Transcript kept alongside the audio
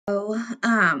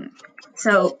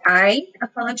So I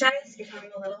apologize if I'm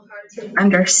a little hard to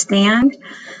understand.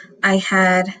 I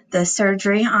had the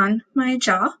surgery on my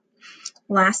jaw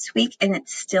last week and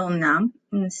it's still numb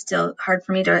and it's still hard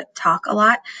for me to talk a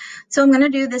lot. So I'm going to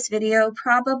do this video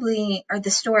the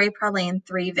story probably in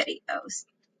 3 videos.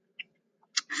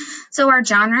 So our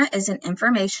genre is an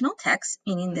informational text,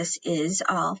 meaning this is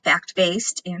all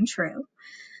fact-based and true.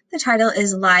 The title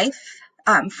is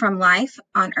From Life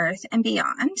on Earth and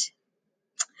Beyond.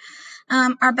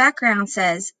 Our background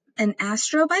says, an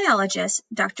astrobiologist,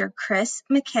 Dr. Chris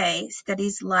McKay,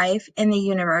 studies life in the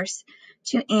universe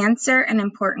to answer an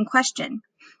important question.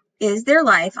 Is there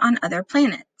life on other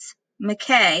planets?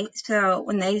 McKay, so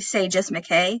when they say just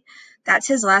McKay, that's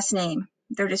his last name.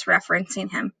 They're just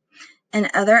referencing him.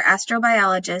 And other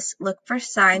astrobiologists look for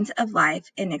signs of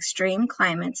life in extreme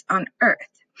climates on Earth.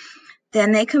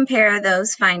 Then they compare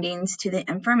those findings to the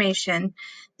information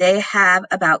they have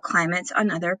about climates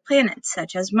on other planets,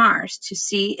 such as Mars, to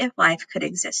see if life could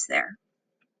exist there.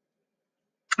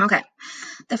 Okay,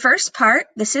 the first part,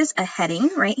 this is a heading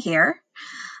right here,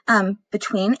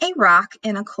 between a rock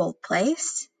and a cold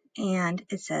place, and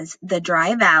it says, the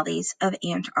dry valleys of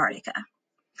Antarctica.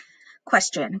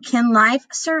 Question, can life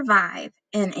survive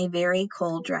in a very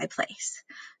cold, dry place?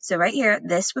 So right here,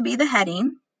 this would be the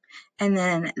heading. And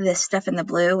then this stuff in the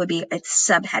blue would be its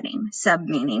subheading, sub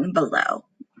meaning below.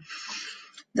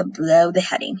 Below the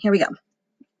heading. Here we go.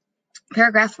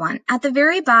 Paragraph 1. At the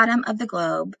very bottom of the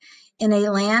globe, in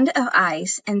a land of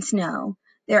ice and snow,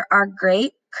 there are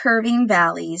great curving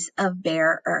valleys of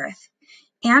bare earth.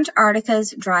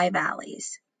 Antarctica's dry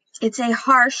valleys. It's a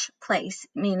harsh place,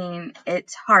 meaning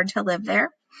it's hard to live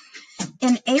there.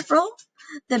 In April,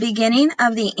 the beginning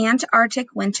of the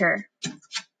Antarctic winter,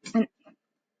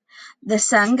 the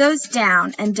sun goes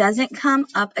down and doesn't come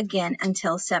up again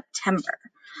until September.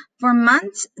 For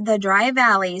months, the dry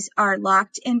valleys are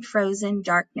locked in frozen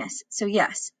darkness. So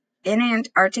yes, in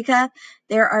Antarctica,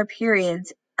 there are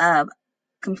periods of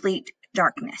complete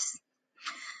darkness.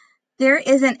 There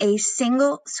isn't a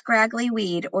single scraggly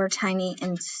weed or tiny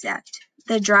insect.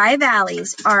 The dry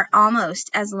valleys are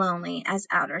almost as lonely as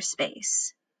outer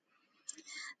space.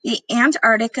 The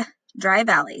Antarctic dry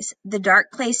valleys, the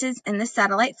dark places in the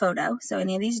satellite photo, so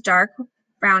any of these dark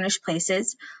brownish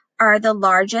places, are the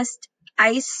largest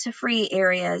ice-free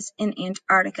areas in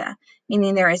Antarctica,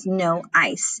 meaning there is no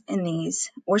ice in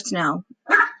these, or snow.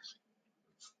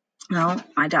 No,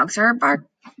 my dogs are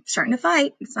starting to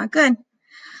fight. It's not good.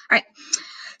 All right.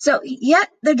 So yet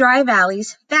the dry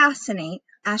valleys fascinate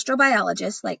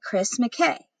astrobiologists like Chris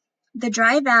McKay. The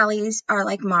dry valleys are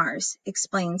like Mars,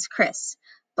 explains Chris.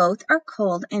 Both are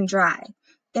cold and dry.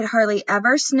 It hardly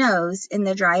ever snows in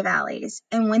the dry valleys,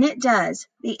 and when it does,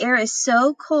 the air is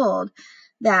so cold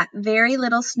that very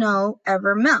little snow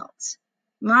ever melts.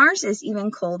 Mars is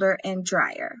even colder and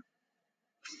drier.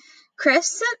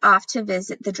 Chris set off to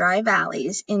visit the dry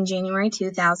valleys in January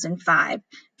 2005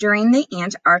 during the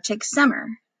Antarctic summer.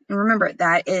 And remember,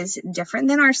 that is different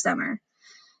than our summer.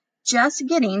 Just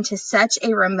getting to such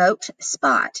a remote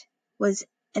spot was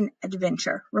an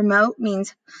adventure. Remote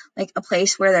means like a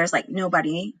place where there's like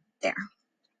nobody there.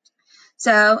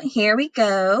 So here we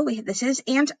go. This is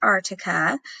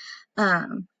Antarctica.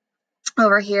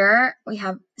 Over here we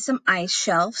have some ice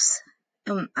shelves.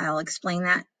 I'll explain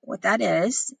what that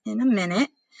is in a minute.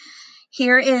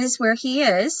 Here is where he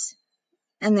is,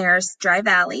 and there's dry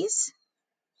valleys.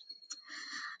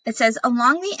 It says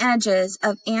along the edges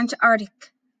of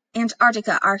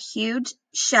Antarctica are huge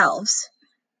shelves.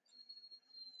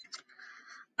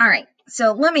 All right,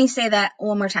 so let me say that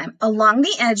one more time. Along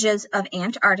the edges of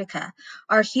Antarctica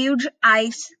are huge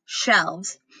ice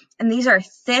shelves, and these are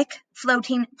thick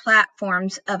floating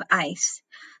platforms of ice.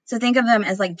 So think of them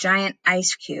as like giant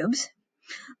ice cubes.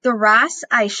 The Ross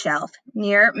Ice Shelf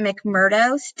near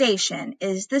McMurdo Station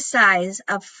is the size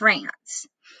of France.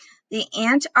 The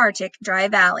Antarctic dry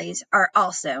valleys are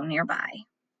also nearby.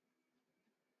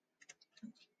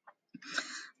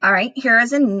 All right, here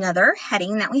is another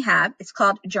heading that we have. It's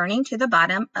called Journey to the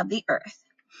Bottom of the Earth.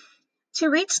 To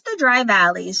reach the dry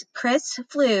valleys, Chris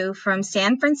flew from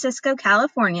San Francisco,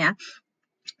 California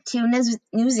to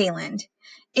New Zealand.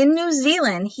 In New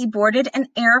Zealand, he boarded an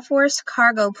Air Force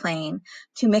cargo plane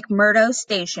to McMurdo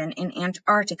Station in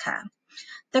Antarctica.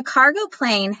 The cargo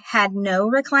plane had no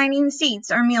reclining seats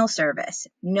or meal service,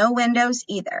 no windows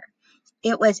either.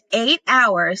 It was 8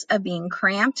 hours of being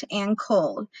cramped and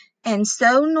cold, and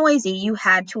so noisy you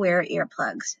had to wear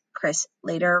earplugs, Chris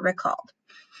later recalled.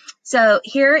 So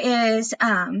here is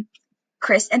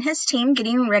Chris and his team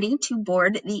getting ready to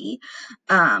board the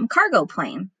cargo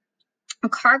plane.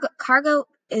 Cargo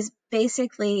is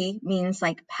basically means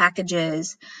like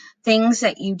packages, things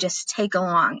that you just take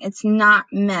along. It's not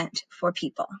meant for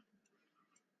people.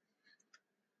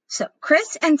 So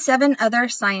Chris and 7 other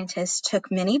scientists took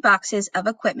many boxes of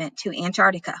equipment to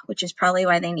Antarctica, which is probably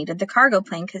why they needed the cargo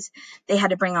plane, because they had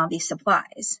to bring all these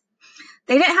supplies.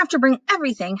 They didn't have to bring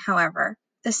everything, however.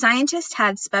 The scientists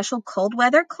had special cold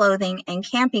weather clothing and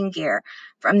camping gear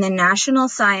from the National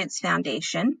Science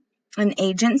Foundation, an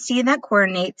agency that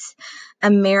coordinates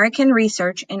American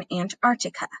research in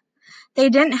Antarctica. They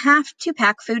didn't have to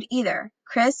pack food either.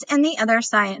 Chris and the other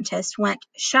scientists went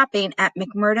shopping at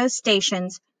McMurdo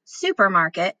Station's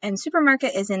supermarket, and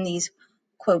supermarket is in these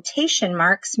quotation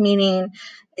marks, meaning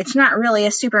it's not really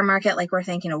a supermarket like we're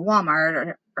thinking of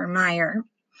Walmart or Meijer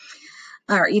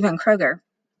or even Kroger,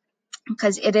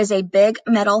 because it is a big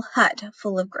metal hut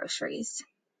full of groceries.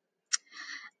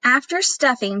 After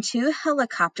stuffing 2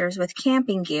 helicopters with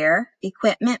camping gear,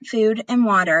 equipment, food, and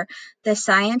water, the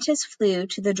scientists flew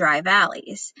to the dry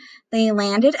valleys. They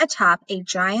landed atop a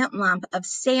giant lump of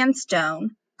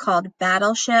sandstone called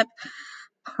Battleship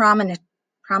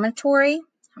Promontory.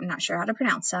 I'm not sure how to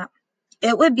pronounce that.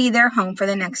 It would be their home for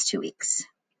the next 2 weeks.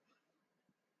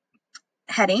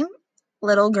 Heading,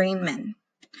 Little Green Men.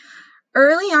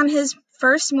 Early on his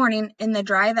first morning in the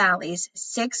dry valleys,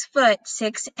 6-foot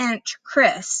 6-inch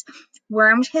Chris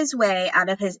wormed his way out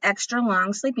of his extra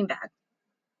long sleeping bag.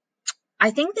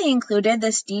 I think they included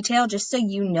this detail just so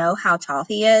you know how tall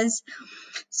he is.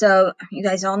 So you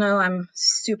guys all know I'm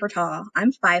super tall.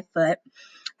 I'm 5 foot.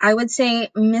 I would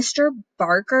say Mr.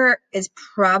 Barker is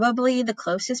probably the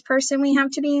closest person we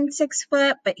have to being 6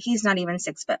 foot, but he's not even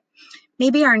 6 foot.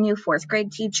 Maybe our new 4th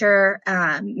grade teacher,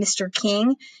 Mr.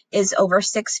 King, is over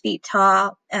 6 feet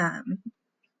tall.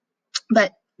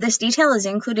 But this detail is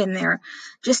included in there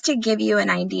just to give you an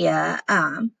idea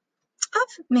of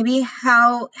maybe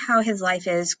how his life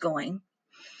is going.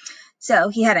 So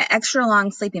he had an extra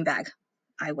long sleeping bag.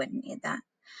 I wouldn't need that.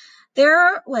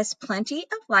 There was plenty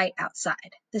of light outside.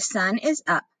 The sun is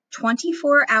up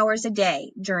 24 hours a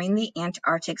day during the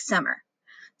Antarctic summer.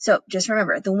 So just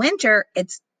remember, the winter,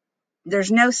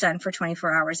 there's no sun for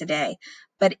 24 hours a day.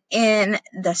 But in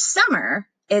the summer,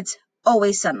 it's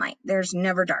always sunlight. There's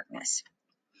never darkness.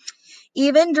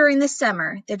 Even during the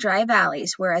summer, the dry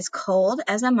valleys were as cold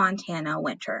as a Montana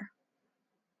winter.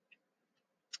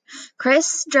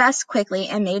 Chris dressed quickly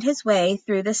and made his way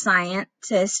through the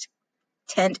scientist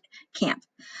tent camp.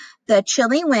 The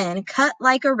chilly wind cut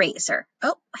like a razor.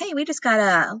 Oh, hey, we just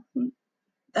got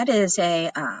that is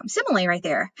a simile right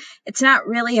there. It's not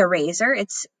really a razor.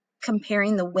 It's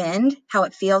comparing the wind, how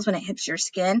it feels when it hits your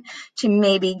skin, to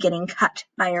maybe getting cut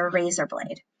by a razor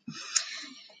blade.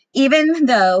 Even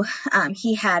though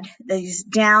he had these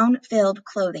down-filled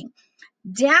clothing.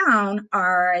 Down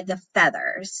are the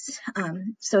feathers.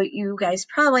 So you guys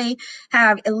probably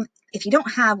have, if you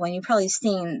don't have one, you've probably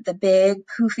seen the big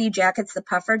poofy jackets, the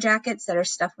puffer jackets that are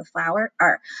stuffed with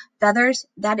feathers.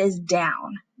 That is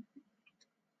down.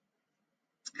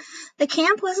 The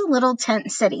camp was a little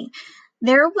tent city.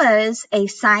 There was a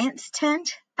science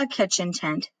tent, a kitchen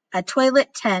tent, a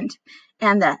toilet tent,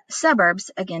 and the suburbs,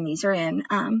 again, these are in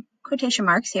quotation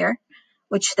marks here,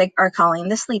 which they are calling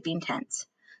the sleeping tents.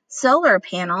 Solar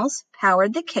panels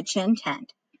powered the kitchen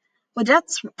tent. Well,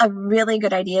 that's a really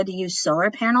good idea to use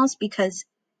solar panels because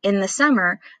in the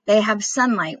summer, they have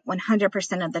sunlight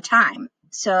 100% of the time.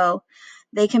 So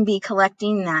they can be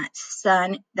collecting that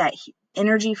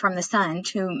energy from the sun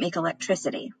to make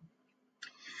electricity.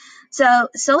 So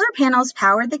solar panels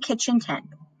powered the kitchen tent,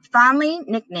 fondly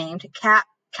nicknamed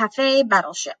Cafe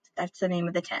Battleship. That's the name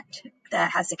of the tent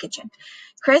that has the kitchen.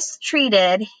 Chris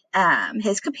treated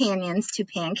his companions to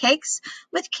pancakes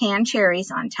with canned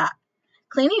cherries on top.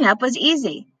 Cleaning up was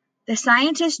easy. The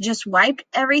scientists just wiped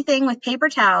everything with paper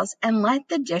towels and let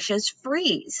the dishes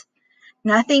freeze.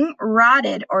 Nothing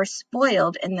rotted or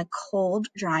spoiled in the cold,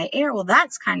 dry air. Well,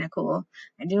 that's kind of cool.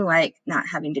 I do like not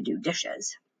having to do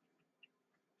dishes.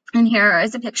 And here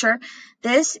is a picture.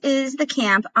 This is the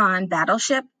camp on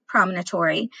Battleship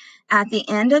Promontory. At the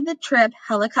end of the trip,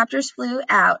 helicopters flew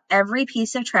out every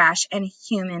piece of trash and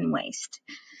human waste.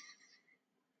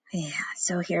 Yeah,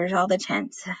 so here's all the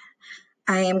tents.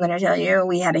 I am going to tell you,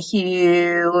 we had a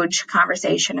huge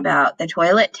conversation about the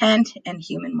toilet tent and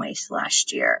human waste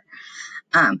last year.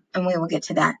 And we will get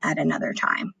to that at another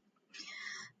time.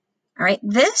 All right,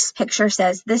 this picture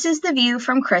says, this is the view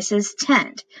from Chris's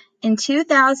tent. In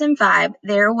 2005,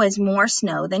 there was more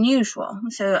snow than usual.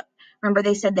 So remember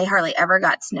they said they hardly ever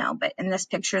got snow, but in this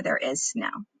picture there is snow.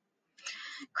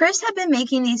 Chris had been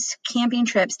making these camping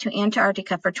trips to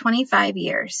Antarctica for 25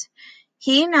 years.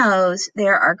 He knows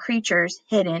there are creatures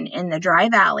hidden in the dry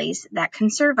valleys that can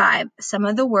survive some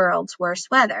of the world's worst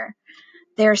weather.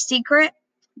 Their secret,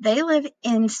 they live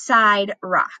inside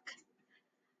rock.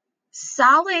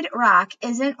 Solid rock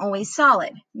isn't always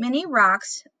solid. Many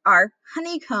rocks are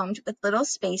honeycombed with little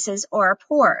spaces or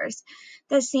pores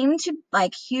that seem to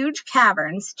like huge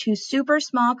caverns to super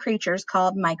small creatures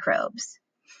called microbes.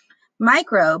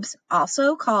 Microbes,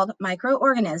 also called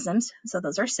microorganisms, so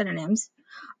those are synonyms,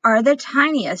 are the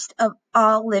tiniest of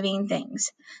all living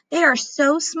things. They are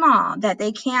so small that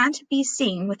they can't be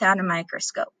seen without a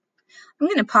microscope. I'm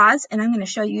going to pause and I'm going to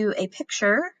show you a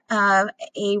picture of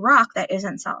a rock that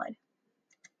isn't solid.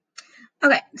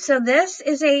 Okay, so this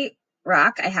is a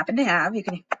rock I happen to have.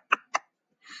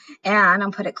 And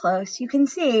I'll put it close. You can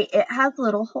see it has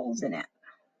little holes in it.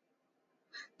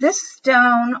 This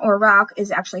stone or rock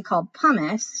is actually called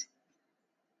pumice.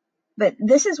 But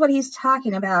this is what he's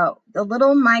talking about. The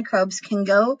little microbes can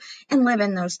go and live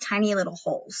in those tiny little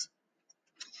holes.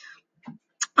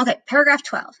 Okay, paragraph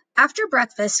 12. After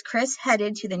breakfast, Chris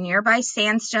headed to the nearby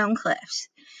sandstone cliffs.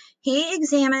 He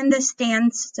examined the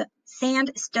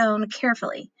sandstone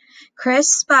carefully. Chris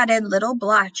spotted little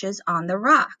blotches on the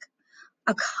rock.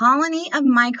 A colony of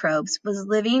microbes was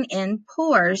living in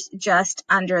pores just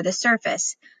under the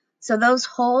surface. So those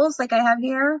holes like I have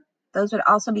here, those would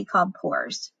also be called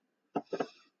pores.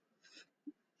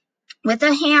 With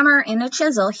a hammer and a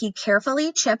chisel, he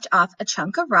carefully chipped off a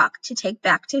chunk of rock to take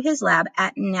back to his lab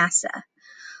at NASA.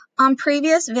 On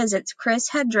previous visits, Chris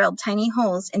had drilled tiny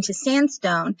holes into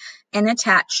sandstone and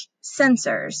attached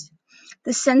sensors.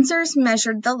 The sensors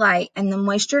measured the light and the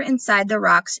moisture inside the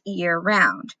rocks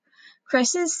year-round.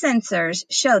 Chris's sensors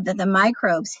showed that the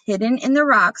microbes hidden in the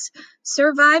rocks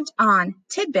survived on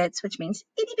tidbits, which means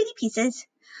itty-bitty pieces,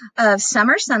 of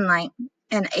summer sunlight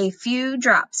and a few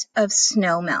drops of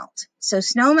snow melt. So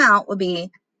snow melt would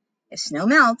be, if snow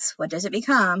melts, what does it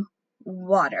become?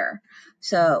 Water.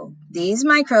 So these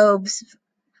microbes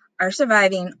are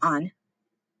surviving on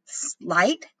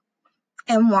light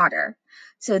and water.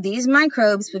 So these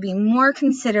microbes would be more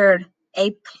considered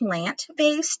a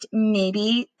plant-based,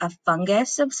 maybe a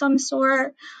fungus of some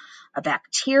sort, a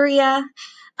bacteria.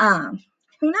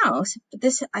 Who knows?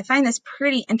 But I find this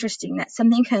pretty interesting that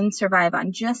something can survive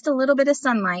on just a little bit of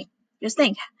sunlight. Just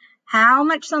think, how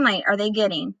much sunlight are they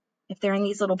getting if they're in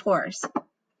these little pores?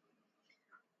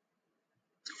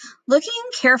 Looking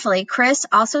carefully, Chris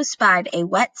also spied a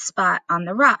wet spot on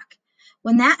the rock.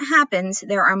 When that happens,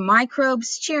 there are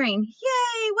microbes cheering,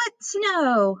 "Yay, wet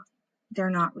snow!"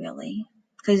 They're not really,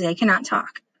 because they cannot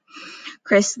talk.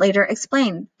 Chris later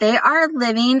explained, they are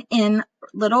living in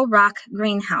little rock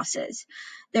greenhouses.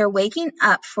 They're waking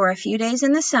up for a few days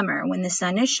in the summer when the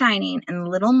sun is shining and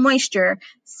little moisture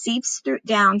seeps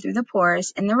down through the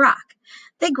pores in the rock.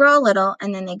 They grow a little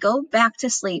and then they go back to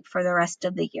sleep for the rest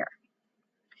of the year.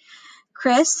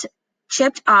 Chris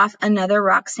chipped off another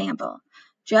rock sample.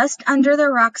 Just under the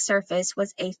rock surface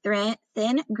was a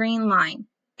thin green line.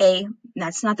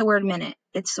 That's not the word minute,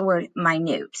 it's the word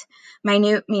minute.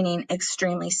 Minute meaning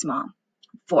extremely small.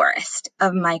 Forest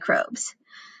of microbes.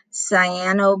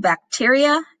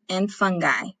 Cyanobacteria and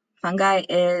fungi. Fungi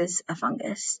is a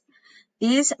fungus.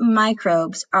 These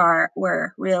microbes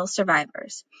were real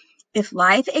survivors. If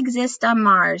life exists on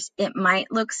Mars, it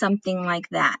might look something like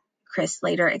that, Chris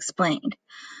later explained.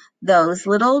 Those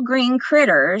little green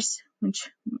critters, which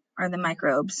are the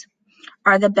microbes,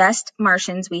 are the best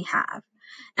Martians we have.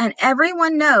 And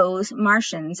everyone knows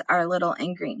Martians are little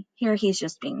and green. Here he's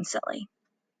just being silly.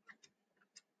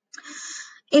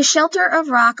 A shelter of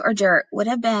rock or dirt would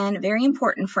have been very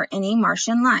important for any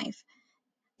Martian life.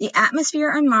 The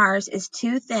atmosphere on Mars is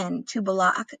too thin to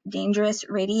block dangerous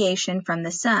radiation from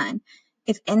the sun.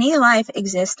 If any life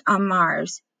exists on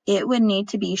Mars, it would need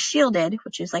to be shielded,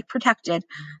 which is like protected,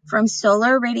 from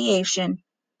solar radiation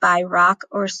by rock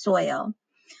or soil.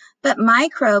 But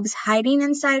microbes hiding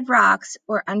inside rocks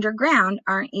or underground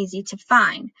aren't easy to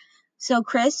find. So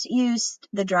Chris used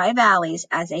the dry valleys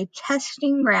as a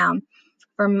testing ground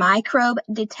for microbe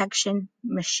detection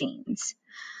machines.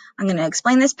 I'm going to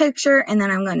explain this picture and then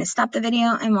I'm going to stop the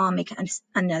video and we'll make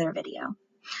another video.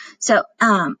 So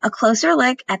a closer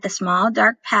look at the small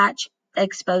dark patch that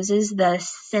exposes the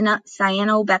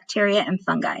cyanobacteria and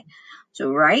fungi.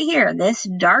 So right here, this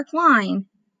dark line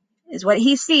is what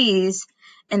he sees,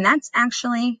 and that's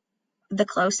actually, the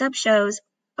close-up shows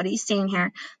what he's seeing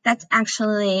here. That's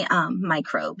actually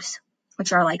microbes,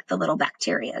 which are like the little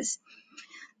bacterias.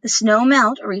 The snow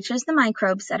melt reaches the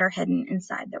microbes that are hidden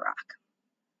inside the rock.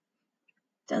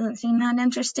 Doesn't seem that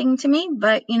interesting to me,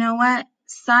 but you know what?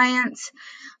 Science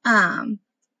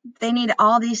they need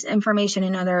all these information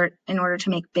in order to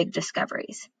make big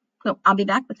discoveries. So I'll be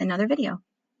back with another video.